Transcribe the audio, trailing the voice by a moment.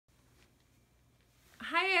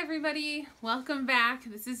everybody, welcome back.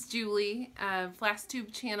 This is Julie.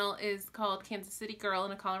 Flosstube channel is called Kansas City Girl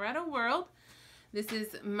in a Colorado World. This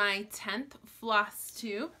is my 10th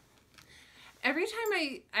Flosstube. Every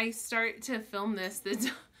time I start to film this,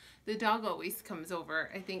 the dog always comes over.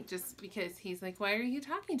 I think just because he's like, why are you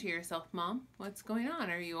talking to yourself, Mom? What's going on?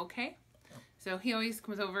 Are you okay? So he always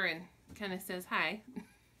comes over and kind of says hi.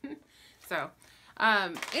 So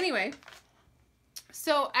anyway,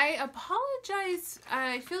 so I apologize.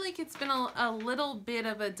 I feel like it's been a little bit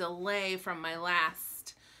of a delay from my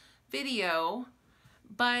last video,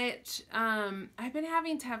 but I've been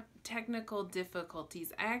having technical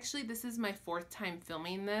difficulties. This is my 4th time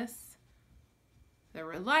filming this. There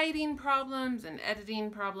were lighting problems and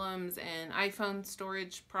editing problems and iPhone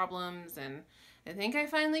storage problems, and I think I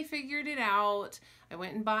finally figured it out. I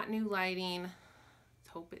went and bought new lighting. Let's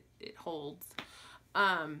hope it holds.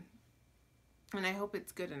 And I hope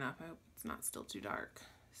it's good enough. I hope it's not still too dark.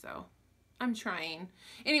 So I'm trying.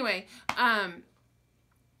 Anyway,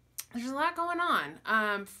 there's a lot going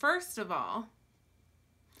on. First of all,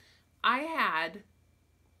 I had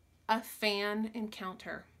a fan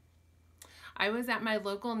encounter. I was at my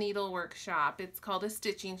local needlework shop. It's called a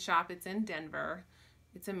stitching shop. It's in Denver.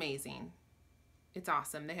 It's amazing. It's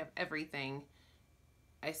awesome. They have everything.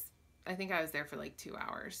 I think I was there for like 2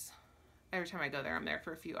 hours. Every time I go there, I'm there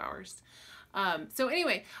for a few hours. So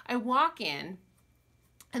anyway, I walk in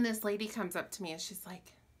and this lady comes up to me and she's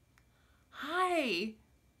like, hi,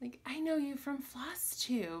 like, I know you from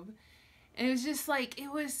Flosstube. And it was just like,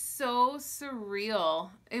 it was so surreal.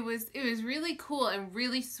 It was really cool and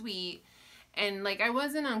really sweet. And like, I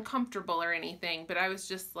wasn't uncomfortable or anything, but I was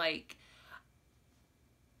just like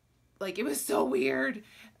it was so weird.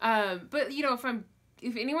 But you know,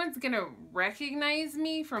 if anyone's gonna recognize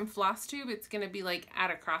me from Flosstube, it's gonna be like at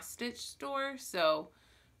a cross stitch store. So,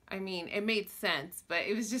 I mean, it made sense, but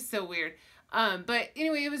it was just so weird. But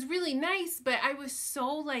anyway, it was really nice, but I was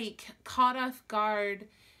so like caught off guard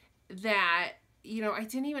that, you know, I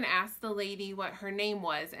didn't even ask the lady what her name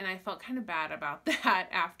was, and I felt kind of bad about that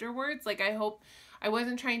afterwards. Like, I hope I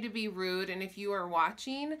wasn't trying to be rude, and if you are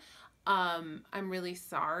watching, I'm really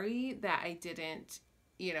sorry that I didn't,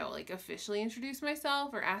 you know, like officially introduce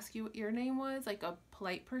myself or ask you what your name was, like a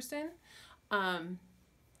polite person.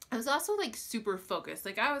 I was also like super focused,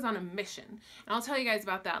 like I was on a mission, and I'll tell you guys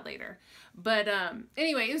about that later. But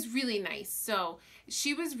anyway, it was really nice. So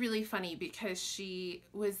she was really funny because she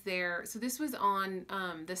was there. So this was on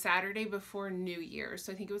the Saturday before New Year's.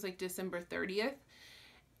 So I think it was like December 30th.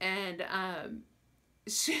 And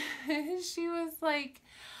she was like,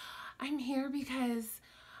 I'm here because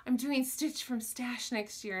I'm doing Stitch from Stash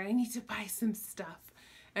next year and I need to buy some stuff.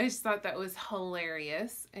 I just thought that was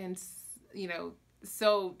hilarious and, you know,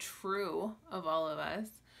 so true of all of us.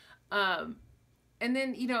 And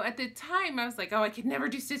then, you know, at the time I was like, oh, I could never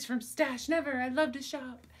do Stitch from Stash, never. I love to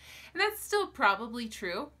shop. And that's still probably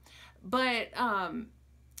true. But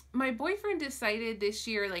my boyfriend decided this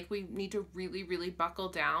year, like, we need to really, really buckle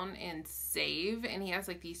down and save. And he has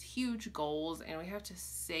like these huge goals and we have to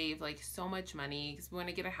save like so much money because we want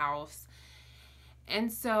to get a house.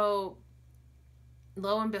 And so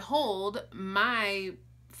lo and behold, my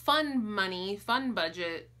fun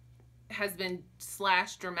budget has been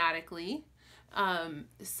slashed dramatically.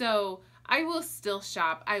 So I will still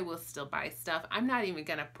shop. I will still buy stuff. I'm not even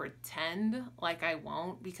going to pretend like I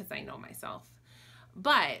won't because I know myself.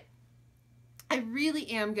 But I really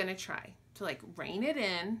am going to try to like rein it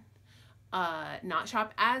in, not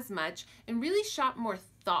shop as much, and really shop more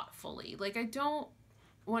thoughtfully. Like, I don't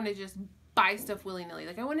want to just buy stuff willy-nilly.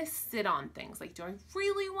 Like, I want to sit on things. Like, do I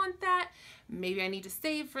really want that? Maybe I need to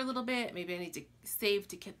save for a little bit. Maybe I need to save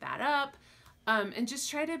to get that up. And just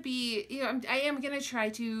try to be, you know, I am going to try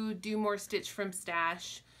to do more Stitch from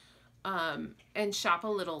Stash, and shop a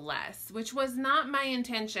little less, which was not my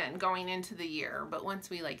intention going into the year. But once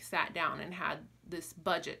we like sat down and had this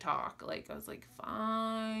budget talk, like I was like,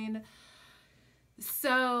 fine.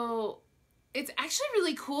 So it's actually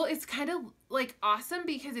really cool. It's kind of like awesome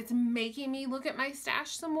because it's making me look at my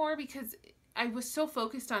stash some more, because I was so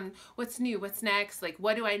focused on what's new, what's next, like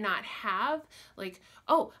what do I not have? Like,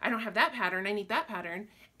 oh, I don't have that pattern, I need that pattern.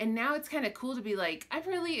 And now it's kind of cool to be like, I'm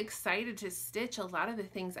really excited to stitch a lot of the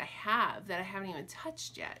things I have that I haven't even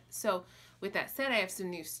touched yet. So with that said, I have some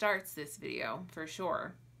new starts this video for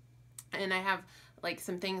sure. And I have like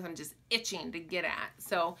some things I'm just itching to get at.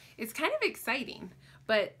 So it's kind of exciting,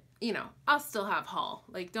 but you know, I'll still have haul.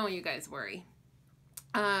 Like, don't you guys worry.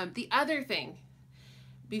 The other thing,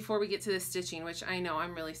 before we get to the stitching, which I know,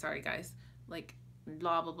 I'm really sorry guys, like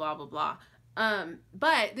blah, blah, blah, blah, blah.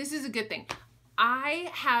 But this is a good thing. I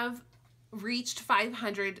have reached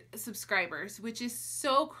 500 subscribers, which is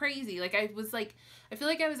so crazy. Like I feel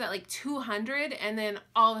like I was at like 200 and then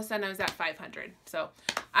all of a sudden I was at 500. So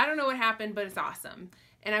I don't know what happened, but it's awesome.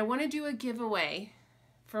 And I want to do a giveaway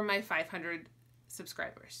for my 500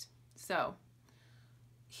 subscribers. So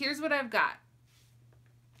here's what I've got.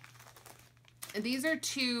 These are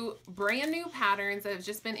 2 brand new patterns that have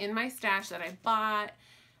just been in my stash that I bought,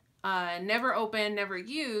 never opened, never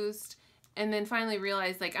used, and then finally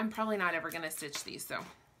realized like I'm probably not ever going to stitch these. So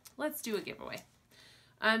let's do a giveaway.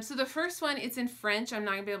 So the first one, it's in French. I'm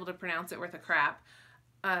not going to be able to pronounce it worth a crap.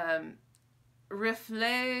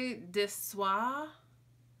 Reflet de Soie.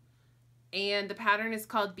 And the pattern is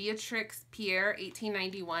called Beatrix Pierre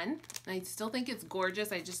 1891. I still think it's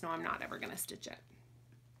gorgeous. I just know I'm not ever going to stitch it.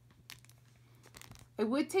 I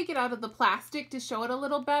would take it out of the plastic to show it a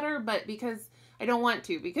little better, but because I don't want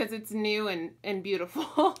to, because it's new and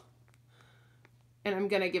beautiful. And I'm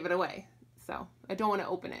going to give it away. So I don't want to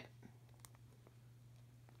open it.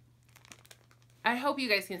 I hope you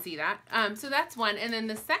guys can see that. So that's one. And then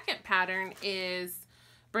the second pattern is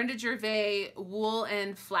Brenda Gervais Wool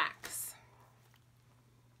and Flax,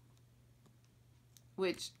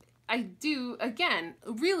 which I do, again,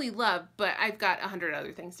 really love, but I've got 100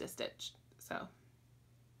 other things to stitch.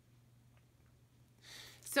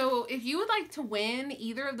 So if you would like to win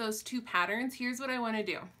either of those 2 patterns, here's what I want to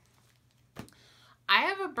do. I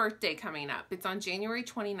have a birthday coming up. It's on January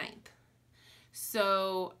 29th.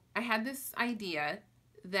 So I had this idea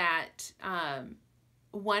that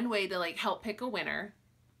one way to like help pick a winner,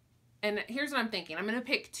 and here's what I'm thinking. I'm going to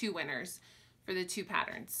pick 2 winners for the 2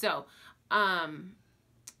 patterns. So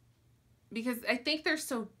because I think they're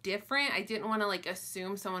so different, I didn't want to like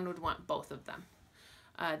assume someone would want both of them.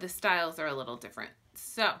 The styles are a little different.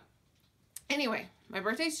 So anyway, my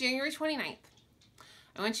birthday's January 29th.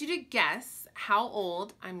 I want you to guess how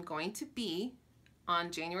old I'm going to be on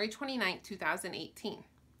January 29th, 2018.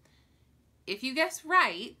 If you guess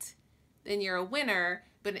right, then you're a winner,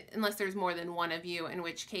 but unless there's more than one of you, in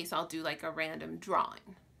which case I'll do like a random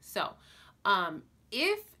drawing. So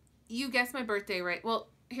if you guess my birthday right, well,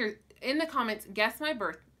 here in the comments, guess my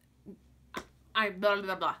blah,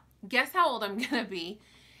 blah, blah. Guess how old I'm going to be.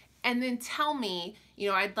 And then tell me, you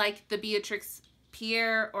know, I'd like the Beatrix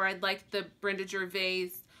Pierre, or I'd like the Brenda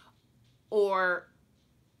Gervais, or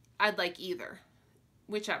I'd like either,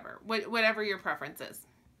 whichever, whatever your preference is.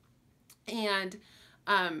 And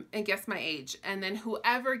guess my age. And then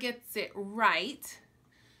whoever gets it right,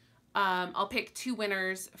 I'll pick 2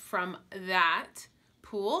 winners from that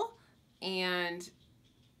pool, and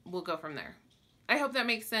we'll go from there. I hope that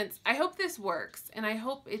makes sense. I hope this works, and I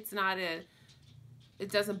hope it's not it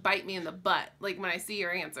doesn't bite me in the butt, like when I see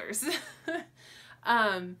your answers.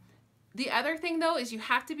 The other thing though is you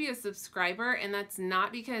have to be a subscriber, and that's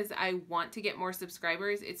not because I want to get more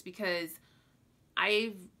subscribers. It's because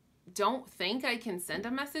I don't think I can send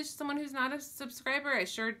a message to someone who's not a subscriber. I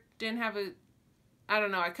sure didn't have I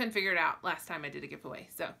don't know, I couldn't figure it out last time I did a giveaway.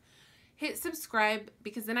 So hit subscribe,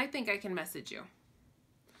 because then I think I can message you.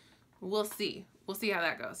 We'll see. We'll see how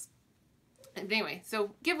that goes. And anyway,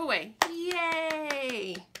 so giveaway.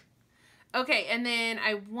 Yay! Okay, and then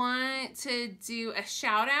I want to do a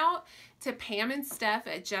shout out to Pam and Steph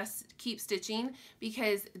at Just Keep Stitching,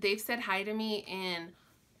 because they've said hi to me in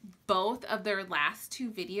both of their last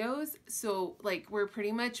 2 videos. So like we're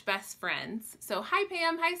pretty much best friends. So hi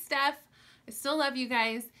Pam, hi Steph. I still love you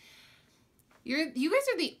guys. You guys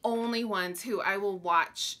are the only ones who I will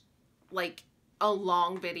watch like a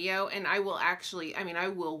long video, and I will actually, I mean, I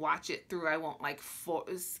will watch it through. I won't like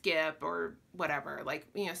skip or whatever. Like,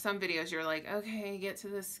 you know, some videos you're like, okay, get to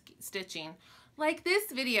the stitching. Like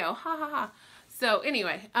this video, ha ha ha. So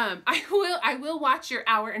anyway, I will watch your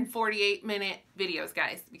hour and 48-minute videos,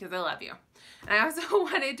 guys, because I love you. And I also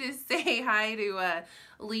wanted to say hi to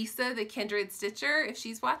Lisa, the Kindred Stitcher, if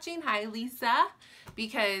she's watching. Hi, Lisa,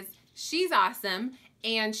 because she's awesome,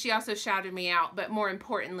 and she also shouted me out. But more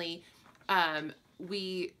importantly,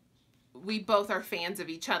 we both are fans of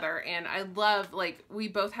each other, and I love, like, we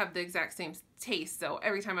both have the exact same taste. So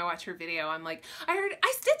every time I watch her video, I'm like,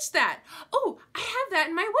 I stitched that. Oh, I have that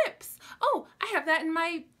in my whips. Oh, I have that in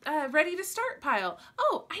my ready to start pile.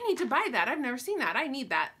 Oh, I need to buy that. I've never seen that. I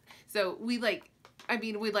need that. So we like, I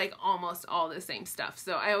mean, we like almost all the same stuff.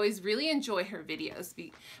 So I always really enjoy her videos,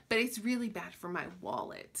 but it's really bad for my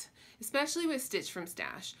wallet, especially with Stitch from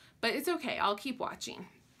Stash, but it's okay. I'll keep watching.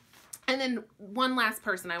 And then one last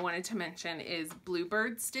person I wanted to mention is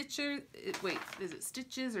Bluebird Stitcher. Wait, is it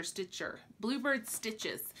Stitches or Stitcher? Bluebird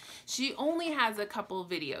Stitches. She only has a couple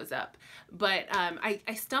videos up, but I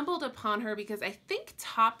stumbled upon her because I think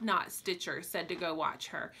Top Knot Stitcher said to go watch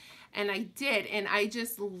her. And I did, and I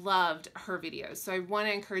just loved her videos. So I want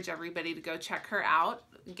to encourage everybody to go check her out.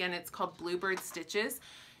 Again, it's called Bluebird Stitches.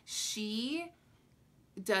 She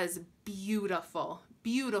does beautiful,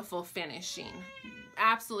 beautiful finishing.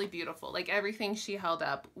 Absolutely beautiful. Like everything she held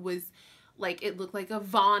up was like, it looked like a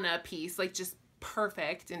Vana piece, like just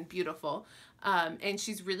perfect and beautiful. And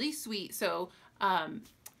she's really sweet. So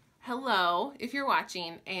hello, if you're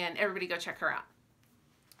watching, and everybody go check her out.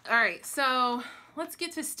 All right, so let's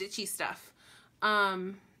get to stitchy stuff.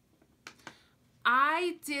 I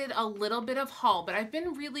did a little bit of haul, but I've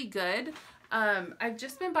been really good. I've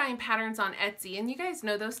just been buying patterns on Etsy, and you guys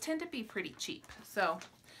know those tend to be pretty cheap. So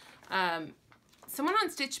someone on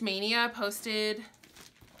Stitch Mania posted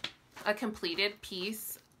a completed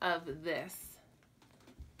piece of this.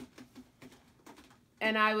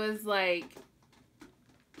 And I was like,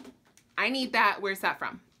 I need that. Where's that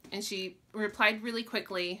from? And she replied really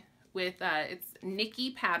quickly with, it's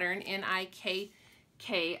Nikki Pattern, Nikkie.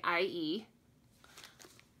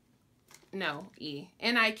 No, E.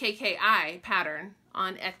 Nikki Pattern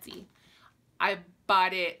on Etsy. I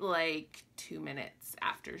bought it like 2 minutes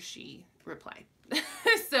after she replied.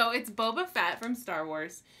 So it's Boba Fett from Star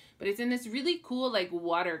Wars, but it's in this really cool like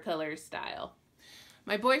watercolor style.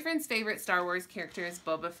 My boyfriend's favorite Star Wars character is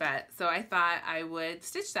Boba Fett, so I thought I would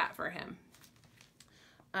stitch that for him.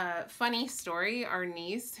 Funny story, our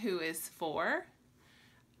niece, who is 4,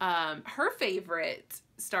 her favorite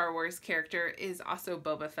Star Wars character is also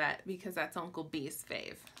Boba Fett because that's Uncle B's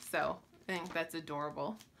fave. So I think that's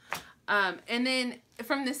adorable. And then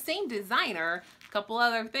from the same designer, a couple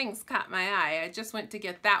other things caught my eye. I just went to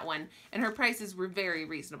get that one, and her prices were very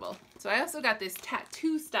reasonable. So I also got this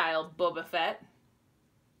tattoo style Boba Fett.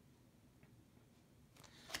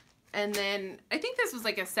 And then I think this was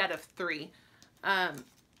like a set of 3.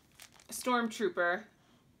 Stormtrooper,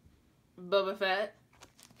 Boba Fett,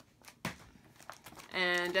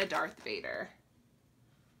 and a Darth Vader.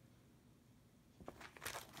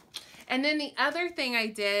 And then the other thing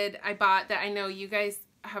I bought that I know you guys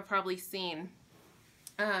have probably seen,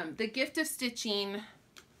 the Gift of Stitching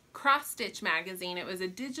Cross Stitch magazine. It was a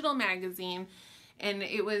digital magazine, and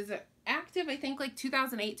it was active, I think, like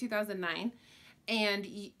 2008, 2009. And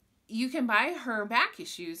you can buy her back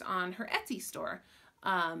issues on her Etsy store.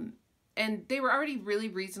 And they were already really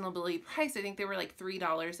reasonably priced. I think they were like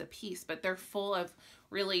 $3 a piece, but they're full of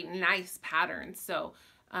really nice patterns. So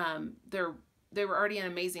they were already an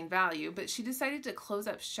amazing value, but she decided to close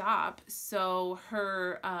up shop. So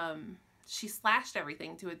her she slashed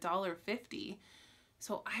everything to $1.50.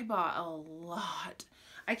 So I bought a lot.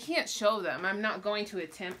 I can't show them. I'm not going to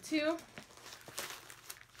attempt to.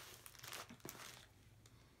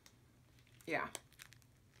 Yeah.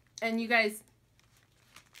 And you guys,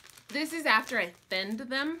 this is after I thinned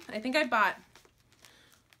them. I think I bought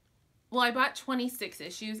 26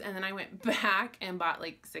 issues, and then I went back and bought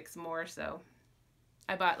like 6 more, so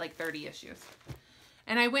I bought like 30 issues.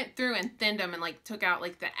 And I went through and thinned them and like took out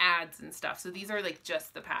like the ads and stuff. So these are like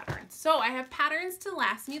just the patterns. So I have patterns to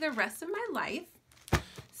last me the rest of my life.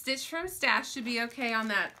 Stitch from Stash should be okay on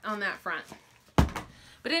that front.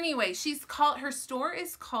 But anyway, her store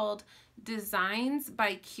is called Designs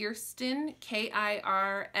by Kirsten, Kirstene.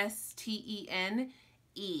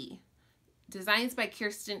 Designs by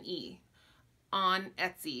Kirsten E. on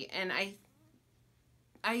Etsy. And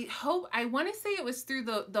I want to say it was through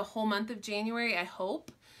the whole month of January, I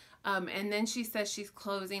hope. And then she says she's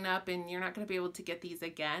closing up and you're not going to be able to get these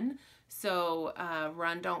again. So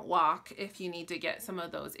run, don't walk if you need to get some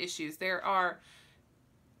of those issues. There are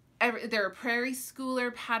Prairie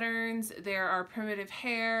Schooler patterns. There are primitive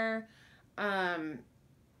hair,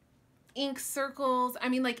 ink circles. I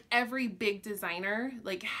mean, like every big designer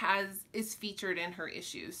like is featured in her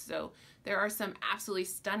issues. So there are some absolutely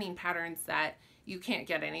stunning patterns that you can't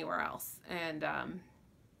get anywhere else. And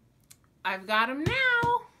I've got them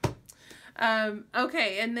now.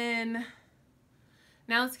 Okay, and then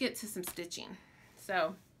now let's get to some stitching.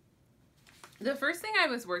 So the first thing I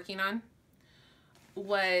was working on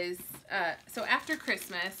was, so after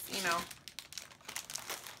Christmas, you know,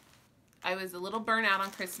 I was a little burnt out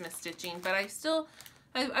on Christmas stitching, but I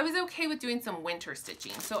was okay with doing some winter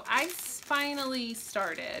stitching. So I finally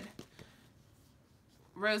started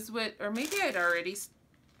Rosewood, or maybe I'd already,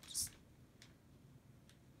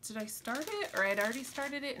 did I start it? Or I'd already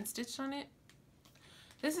started it and stitched on it?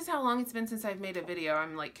 This is how long it's been since I've made a video.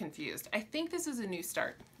 I'm like confused. I think this is a new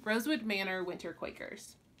start. Rosewood Manor Winter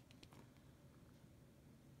Quakers.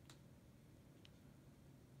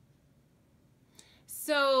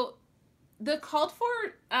 So the called for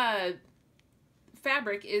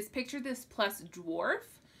fabric is Picture This Plus Dwarf,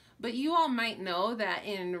 but you all might know that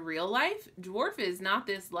in real life, Dwarf is not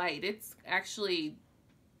this light. It's actually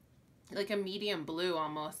like a medium blue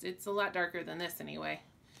almost. It's a lot darker than this anyway.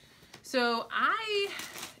 So I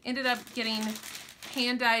ended up getting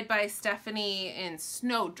hand dyed by Stephanie in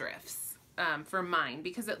Snowdrifts for mine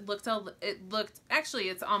because it looked actually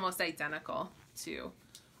it's almost identical to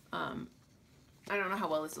I don't know how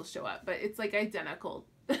well this will show up, but it's like identical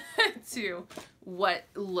to what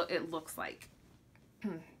it looks like.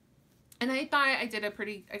 And I thought I got a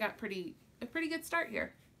pretty good start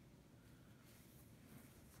here.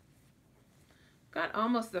 Got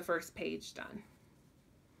almost the first page done.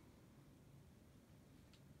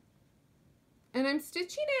 And I'm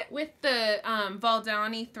stitching it with the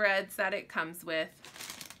Valdani threads that it comes with.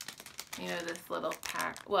 You know, this little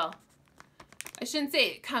pack. Well, I shouldn't say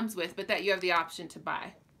it comes with, but that you have the option to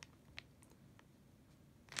buy.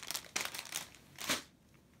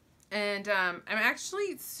 And I'm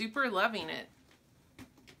actually super loving it.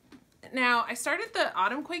 Now, I started the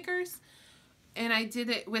Autumn Quakers, and I did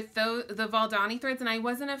it with the Valdani threads, and I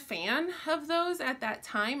wasn't a fan of those at that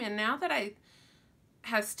time. And now that I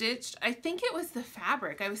have stitched, I think it was the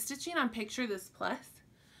fabric. I was stitching on Picture This Plus.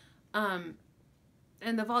 And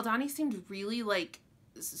the Valdani seemed really like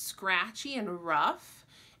scratchy and rough,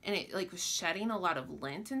 and it like was shedding a lot of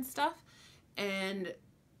lint and stuff. And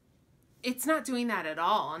it's not doing that at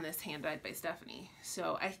all on this hand dyed by Stephanie.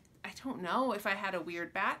 So I don't know if I had a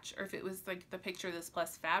weird batch or if it was like the Picture This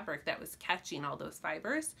Plus fabric that was catching all those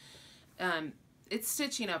fibers. It's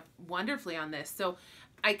stitching up wonderfully on this. So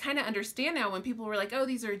I kind of understand now when people were like, oh,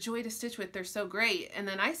 these are a joy to stitch with. They're so great. And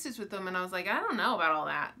then I stitched with them and I was like, I don't know about all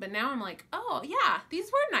that. But now I'm like, oh yeah,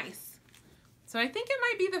 these were nice. So I think it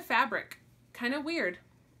might be the fabric. Kind of weird.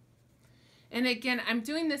 And again, I'm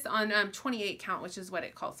doing this on 28 count, which is what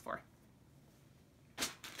it calls for.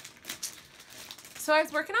 So I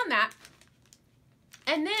was working on that.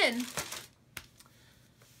 And then,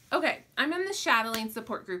 okay, I'm in the Chatelaine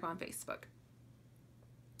support group on Facebook.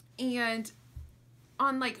 And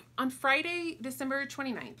on Friday, December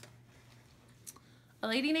 29th, a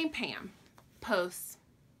lady named Pam posts,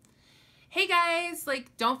 hey guys,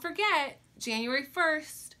 like, don't forget, January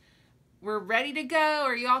 1st, we're ready to go.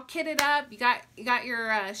 Are you all kitted up? You got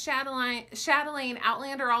your Chatelaine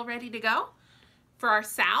Outlander all ready to go for our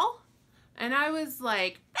Sal? And I was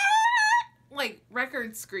like, ah! Like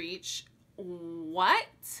record screech. What?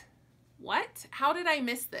 How did I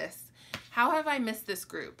miss this? How have I missed this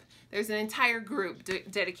group? There's an entire group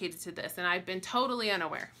dedicated to this, and I've been totally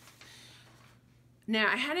unaware. Now,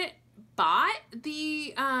 I hadn't bought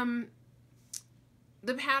the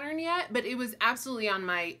pattern yet, but it was absolutely on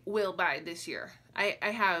my will buy this year. I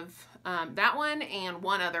have that one and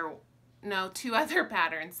two other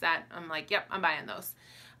patterns that I'm like, yep, I'm buying those.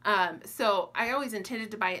 So I always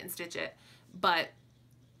intended to buy it and stitch it, but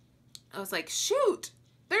I was like, shoot,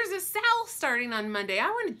 there's a sale starting on Monday. I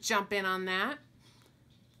want to jump in on that,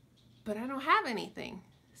 but I don't have anything.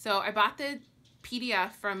 So I bought the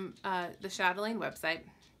PDF from the Chatelaine website,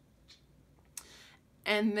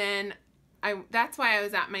 and then that's why I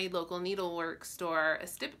was at my local needlework store,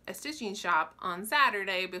 a stitching shop on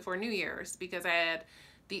Saturday before New Year's, because I had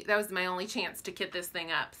that was my only chance to kit this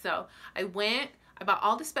thing up. So I went, I bought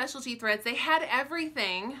all the specialty threads. They had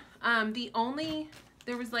everything.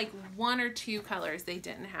 There was like 1 or 2 colors they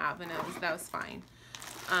didn't have, and that was fine.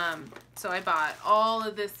 So I bought all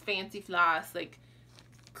of this fancy floss, like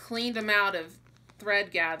cleaned them out of thread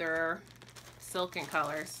gatherer, silken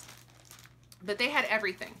colors. But they had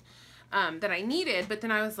everything that I needed. But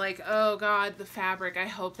then I was like, oh God, the fabric. I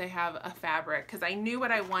hope they have a fabric, because I knew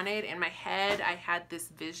what I wanted in my head. I had this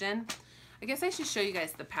vision. I guess I should show you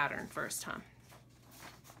guys the pattern first, huh?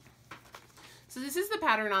 So this is the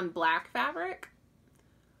pattern on black fabric.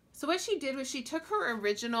 So what she did was she took her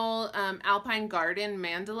original Alpine Garden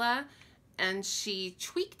mandala and she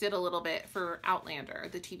tweaked it a little bit for Outlander,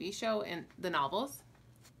 the TV show and the novels.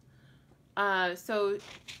 So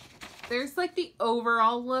there's like the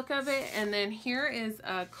overall look of it, and then here is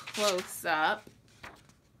a close-up.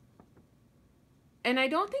 And I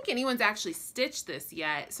don't think anyone's actually stitched this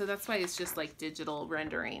yet, so that's why it's just like digital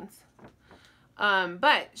renderings.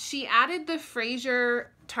 But she added the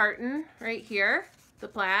Fraser tartan right here, the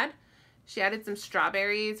plaid. She added some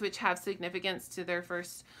strawberries, which have significance to their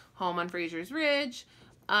first home on Fraser's Ridge.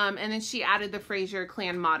 And then she added the Fraser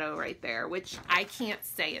clan motto right there, which I can't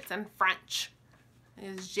say. It's in French.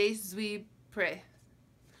 It's Je suis prêt.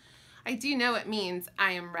 I do know it means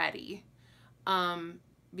I am ready.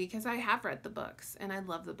 Because I have read the books, and I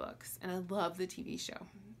love the books, and I love the TV show.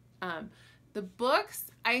 The books,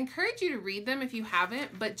 I encourage you to read them if you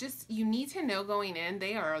haven't, but just, you need to know going in,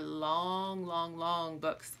 they are long, long, long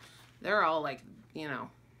books. They're all like, you know,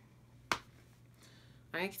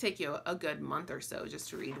 it could take you a good month or so just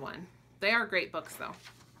to read one. They are great books though.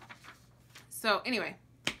 So anyway,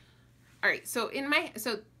 all right, so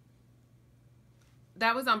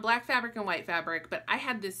that was on black fabric and white fabric, but I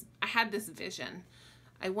had this vision.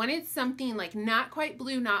 I wanted something like not quite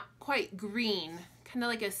blue, not quite green, kind of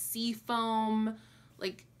like a sea foam,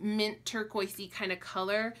 like mint turquoisey kind of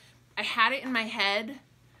color. I had it in my head,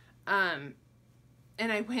 and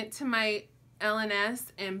I went to my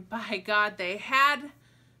L&S, and by God, they had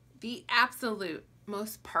the absolute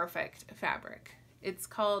most perfect fabric. It's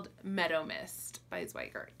called Meadow Mist by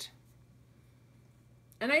Zweigart.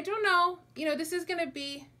 And I don't know, you know, this is going to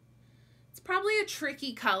be, it's probably a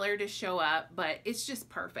tricky color to show up, but it's just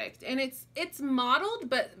perfect. And it's modeled,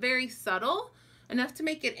 but very subtle, enough to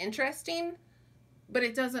make it interesting, but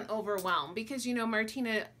it doesn't overwhelm, because, you know,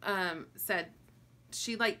 Martina said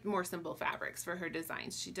she liked more simple fabrics for her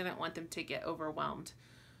designs. She didn't want them to get overwhelmed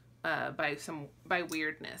by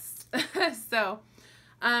weirdness. So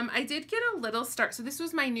I did get a little start. So this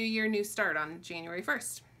was my New Year, New Start on January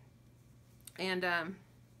 1st. And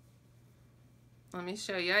let me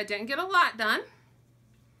show you. I didn't get a lot done,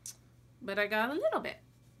 but I got a little bit.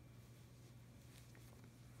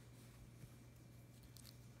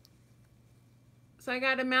 So I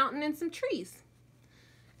got a mountain and some trees.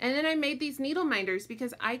 And then I made these needle minders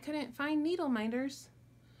because I couldn't find needle minders.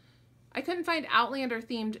 I couldn't find Outlander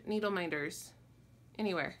themed needle minders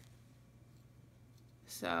anywhere.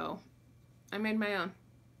 So I made my own.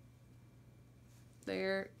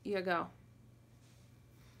 There you go.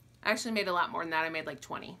 I actually made a lot more than that. I made like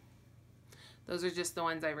 20. Those are just the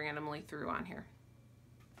ones I randomly threw on here.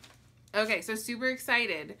 Okay, so super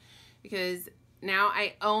excited because now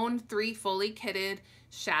I own 3 fully kitted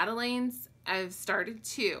chatelaines. I've started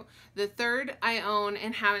 2. The third I own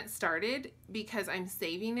and haven't started because I'm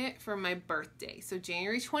saving it for my birthday. So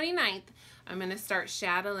January 29th, I'm going to start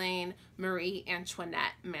chatelaine Marie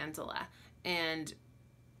Antoinette mandala. And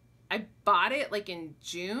I bought it like in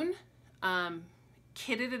June,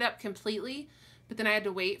 kitted it up completely, but then I had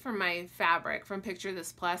to wait for my fabric from Picture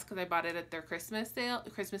This Plus because I bought it at their Christmas sale,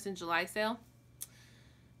 Christmas and July sale.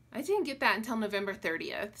 I didn't get that until November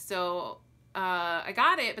 30th. So I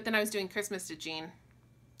got it, but then I was doing Christmas stitching.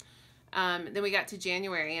 Then we got to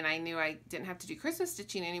January and I knew I didn't have to do Christmas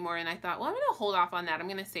stitching anymore. And I thought, well, I'm going to hold off on that. I'm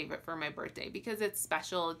going to save it for my birthday because it's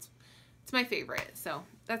special. It's my favorite. So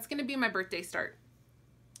that's going to be my birthday start.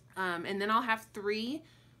 And then I'll have 3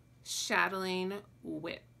 chatelaine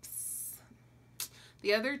whips.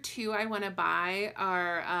 The other 2 I want to buy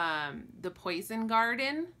are the Poison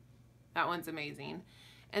Garden. That one's amazing.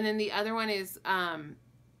 And then the other one is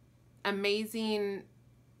amazing.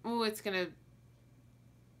 Oh,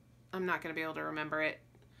 I'm not going to be able to remember it.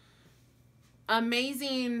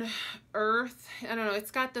 Amazing Earth. I don't know.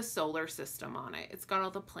 It's got the solar system on it. It's got all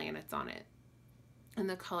the planets on it. And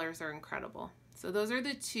the colors are incredible. So those are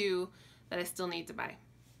the 2 that I still need to buy.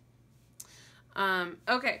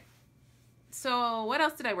 Okay. So what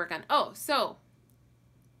else did I work on? Oh, so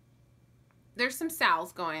there's some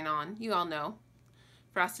sales going on. You all know.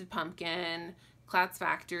 Frosted Pumpkin, Clouds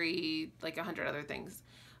Factory, like 100 other things.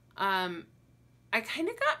 I kind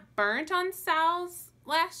of got burnt on sales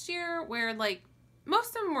last year where like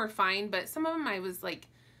most of them were fine, but some of them I was like,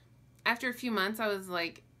 after a few months, I was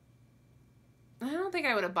like, I don't think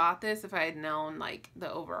I would have bought this if I had known like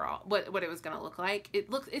the overall, what it was going to look like.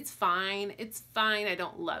 It's fine. It's fine. I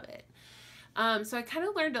don't love it. So I kind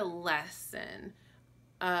of learned a lesson,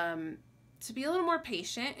 to be a little more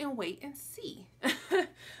patient and wait and see.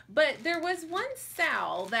 But there was one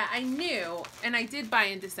sale that I knew, and I did buy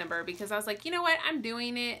in December because I was like, you know what? I'm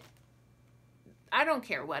doing it. I don't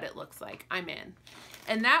care what it looks like. I'm in.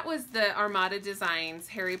 And that was the Armada Designs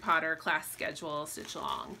Harry Potter class schedule stitch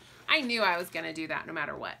along. I knew I was going to do that no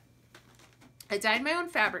matter what. I dyed my own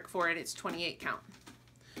fabric for it. It's 28 count.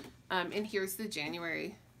 And here's the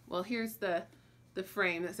January. Well, here's the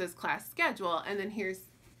frame that says class schedule, and then here's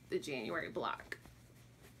the January block.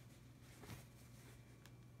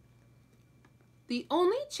 The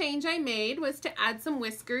only change I made was to add some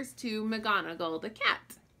whiskers to McGonagall the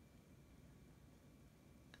cat.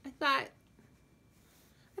 I thought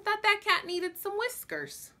that cat needed some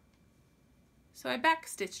whiskers. So I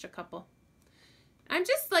backstitched a couple. I'm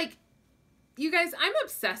just like, you guys, I'm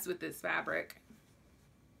obsessed with this fabric.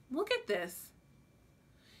 Look at this.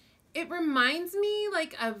 It reminds me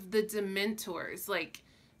like of the Dementors, like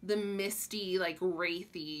the misty, like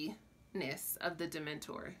wraithiness of the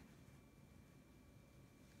Dementor.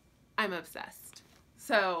 I'm obsessed.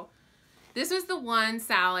 So this was the one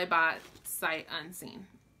Sal I bought sight unseen,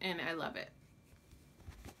 and I love it.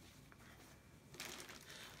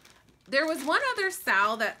 There was one other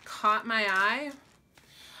Sal that caught my eye,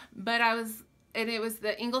 but it was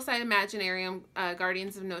the Ingleside Imaginarium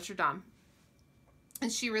Guardians of Notre Dame.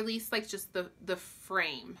 And she released like just the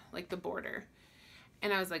frame, like the border.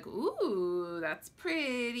 And I was like, ooh, that's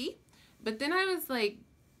pretty. But then I was like,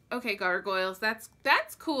 okay, gargoyles, that's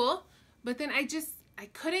cool. But then I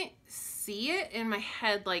couldn't see it in my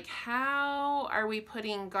head. Like, how are we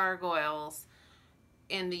putting gargoyles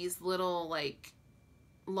in these little like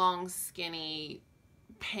long skinny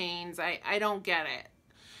panes? I don't get it.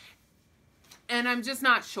 And I'm just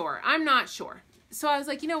not sure. I'm not sure. So I was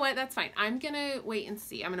like, you know what? That's fine. I'm going to wait and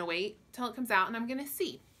see. I'm going to wait till it comes out and I'm going to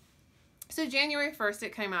see. So January 1st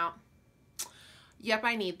it came out. Yep,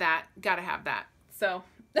 I need that. Gotta have that. So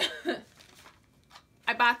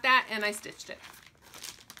I bought that and I stitched it.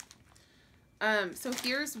 So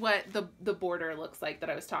here's what the border looks like that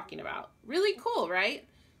I was talking about. Really cool, right?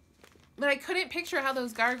 But I couldn't picture how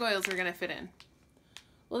those gargoyles were going to fit in.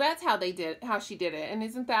 Well, that's how she did it. And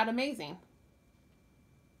isn't that amazing?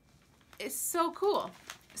 It's so cool.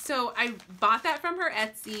 So I bought that from her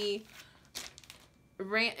Etsy,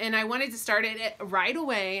 and I wanted to start it right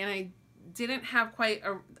away, and I didn't have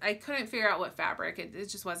I couldn't figure out what fabric. It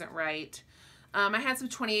just wasn't right. I had some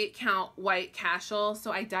 28 count white cashel,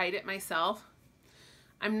 so I dyed it myself.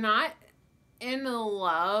 I'm not in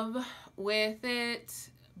love with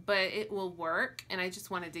it, but it will work, and I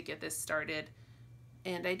just wanted to get this started,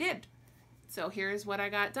 and I did. So here's what I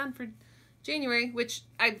got done for January, which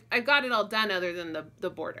I've got it all done other than the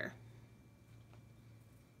border.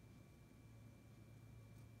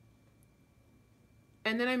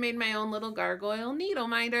 And then I made my own little gargoyle needle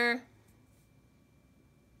minder.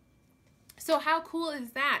 So how cool is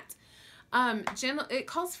that? It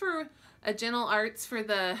calls for a Gentle Arts for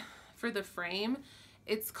the frame.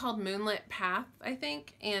 It's called Moonlit Path, I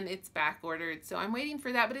think, and it's back ordered. So I'm waiting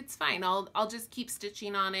for that, but it's fine. I'll just keep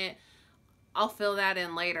stitching on it. I'll fill that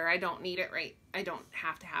in later. I don't need it right. I don't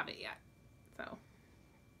have to have it yet. So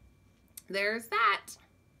there's that.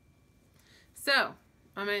 So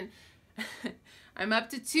I'm up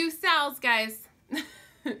to 2 Sals, guys.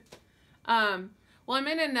 Well, I'm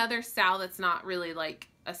in another Sal that's not really like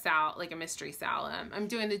a Sal, like a mystery Sal. I'm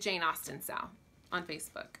doing the Jane Austen Sal on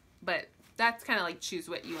Facebook, but that's kind of like choose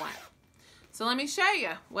what you want. So let me show you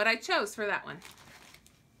what I chose for that one.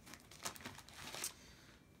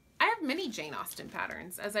 I have many Jane Austen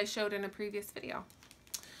patterns, as I showed in a previous video.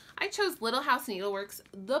 I chose Little House Needleworks,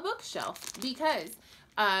 The Bookshelf, because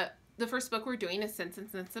the first book we're doing is Sense and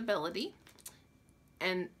Sensibility,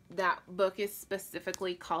 and that book is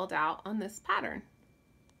specifically called out on this pattern.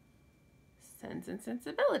 Sense and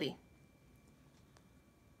Sensibility.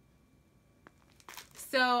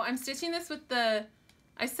 So I'm stitching this with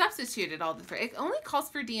I substituted all the, it only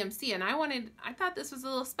calls for DMC, and I thought this was a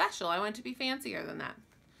little special. I wanted to be fancier than that.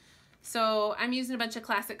 So I'm using a bunch of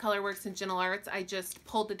Classic Colorworks and Gentle Arts. I just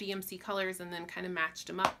pulled the DMC colors and then kind of matched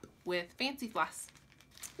them up with Fancy Floss.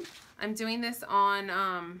 I'm doing this on,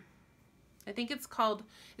 I think it's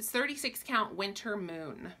 36 count Winter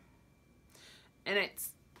Moon. And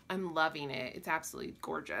I'm loving it. It's absolutely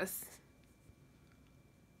gorgeous.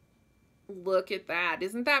 Look at that.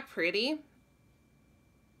 Isn't that pretty?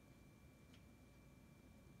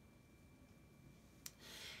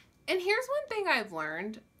 And here's one thing I've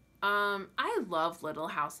learned. I love Little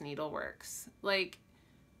House Needleworks. Like,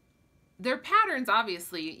 their patterns,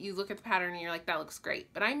 obviously, you look at the pattern and you're like, that looks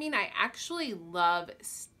great. But I mean, I actually love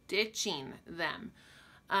stitching them.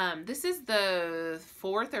 This is the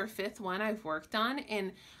 4th or 5th one I've worked on,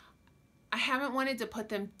 and I haven't wanted to put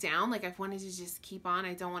them down. Like, I've wanted to just keep on.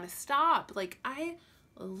 I don't want to stop. Like, I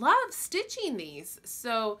love stitching these.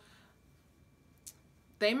 So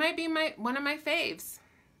they might be one of my faves.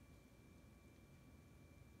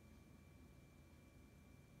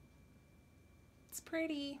 It's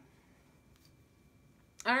pretty.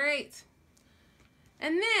 All right.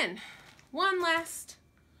 And then one last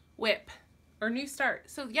whip or new start.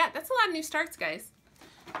 So yeah, that's a lot of new starts, guys.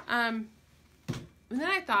 And then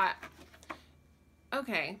I thought,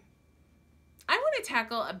 okay, I want to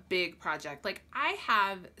tackle a big project. Like, I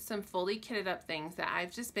have some fully kitted up things that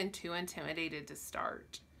I've just been too intimidated to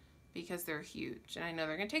start because they're huge and I know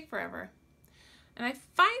they're going to take forever. And I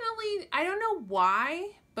finally, I don't know why,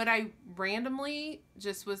 but I randomly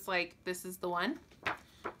just was like, this is the one.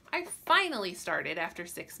 I finally started after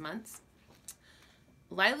 6 months.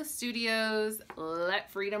 Lila Studios,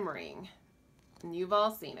 Let Freedom Ring. And you've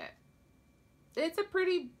all seen it. It's a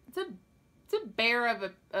pretty, it's a bear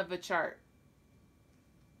of a chart.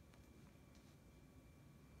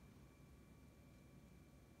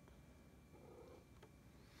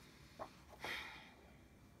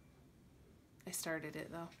 I started it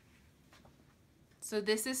though. So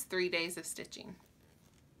this is 3 days of stitching.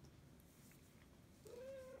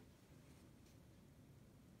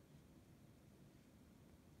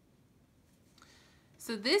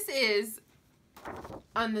 So this is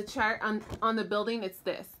on the chart on the building, it's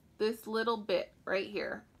this little bit right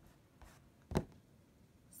here.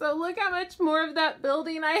 So look how much more of that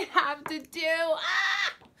building I have to do.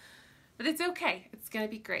 Ah! But it's okay. It's gonna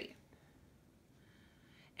be great.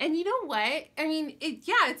 And you know what? I mean,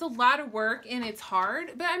 yeah, it's a lot of work and it's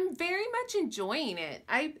hard, but I'm very much enjoying it.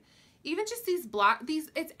 Even just these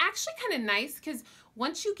it's actually kind of nice because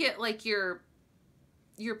once you get like your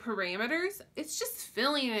parameters, it's just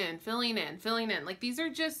filling in. Like these are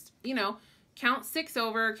just, you know, count 6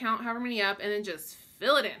 over, count however many up, and then just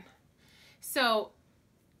fill it in. So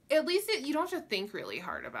at least you don't have to think really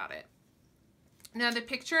hard about it. Now the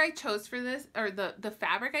picture I chose for this, or the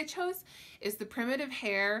fabric I chose, is the Primitive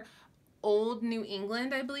Hair Old New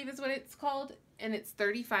England, I believe is what it's called. And it's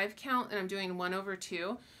 35 count, and I'm doing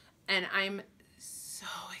 1/2. And I'm so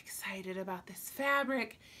excited about this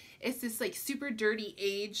fabric. It's this like super dirty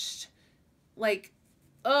aged, like,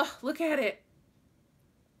 oh, look at it.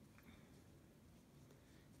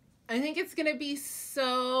 I think it's gonna be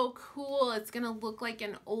so cool. It's gonna look like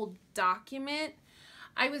an old document.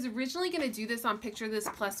 I was originally gonna do this on Picture This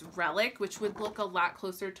Plus Relic, which would look a lot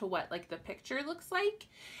closer to what like the picture looks like.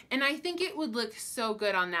 And I think it would look so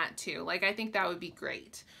good on that too. Like I think that would be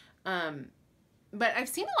great. But I've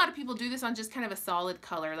seen a lot of people do this on just kind of a solid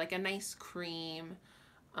color, like a nice cream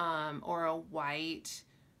or a white.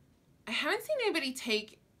 I haven't seen anybody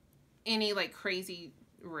take any like crazy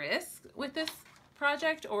risk with this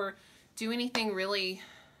project or do anything really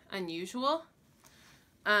unusual.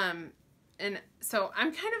 And so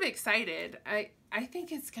I'm kind of excited. I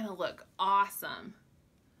think it's gonna look awesome.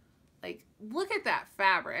 Like, look at that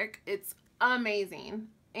fabric. It's amazing.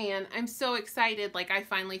 And I'm so excited, like I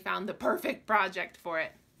finally found the perfect project for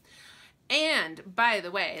it. And by the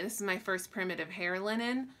way, this is my first Primitive Hair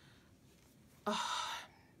linen. Oh,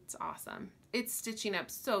 it's awesome. It's stitching up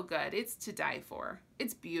so good. It's to die for.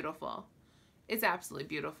 It's beautiful. It's absolutely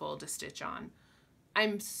beautiful to stitch on.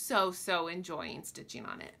 I'm so enjoying stitching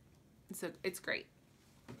on it. So it's great.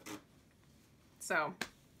 So,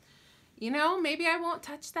 you know, maybe I won't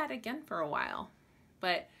touch that again for a while,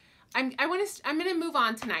 but I'm gonna move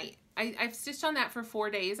on tonight. I've stitched on that for 4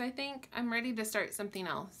 days, I think. I'm ready to start something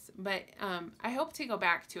else, but I hope to go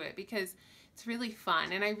back to it because it's really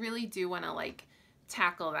fun and I really do want to like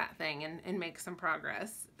tackle that thing and make some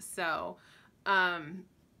progress. So,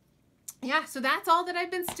 yeah, so that's all that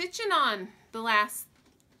I've been stitching on the last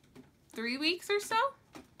 3 weeks or so.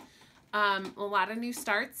 A lot of new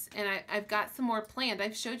starts, and I've got some more planned.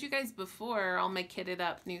 I've showed you guys before all my kitted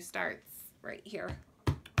up new starts right here.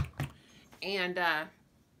 And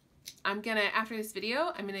I'm gonna, after this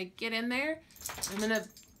video, I'm gonna get in there, I'm gonna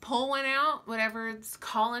pull one out, whatever it's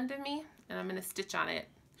calling to me, and I'm gonna stitch on it.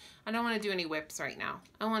 I don't want to do any whips right now.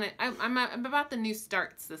 I'm about the new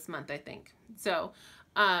starts this month, I think. So,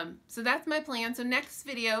 so that's my plan. So next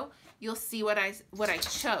video, you'll see what I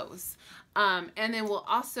chose. And then we'll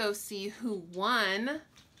also see who won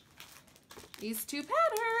these 2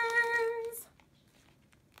 patterns.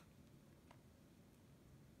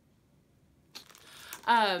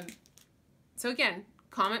 So again,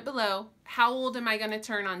 comment below, how old am I going to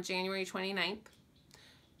turn on January 29th?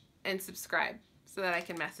 And subscribe so that I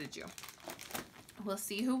can message you. We'll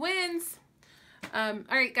see who wins. All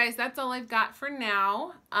right, guys, that's all I've got for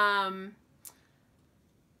now.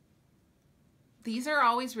 These are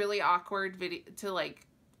always really awkward to like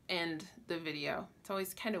end the video. It's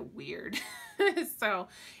always kind of weird. So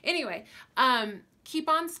anyway, keep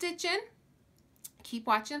on stitching, keep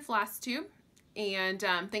watching Flosstube, and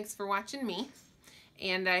thanks for watching me.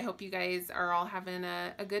 And I hope you guys are all having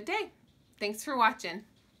a good day. Thanks for watching.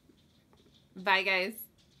 Bye, guys.